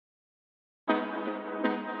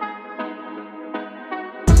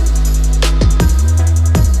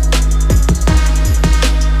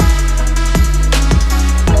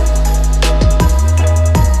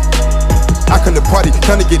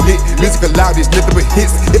get lit. Music loud, it's nothing but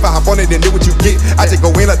hits. If I hop on it, then know what you get. I just go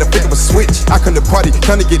in like the flick of a switch. I come to party,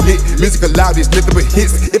 trying to get lit. Music loud, it's nothing but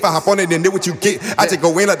hits. If I hop on it, then know what you get. I just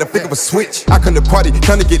go in like the flick of a switch. I come to party,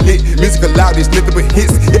 trying to get lit. Music loud, it's nothing but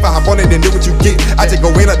hits. If I hop on it, then know what you get. I just go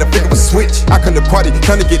in like the flick of a switch. I come to party,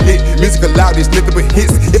 trying to get lit. Music loud, it's nothing but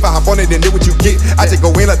hits. If I hop on it, then know what you get. I just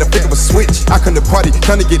go in like the flick of a switch. I come to party,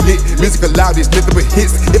 trying to get lit. Music loud, it's nothing but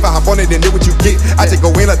hits. If I hop on it, then know what you get. I just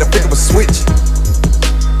go in like the flick of a switch.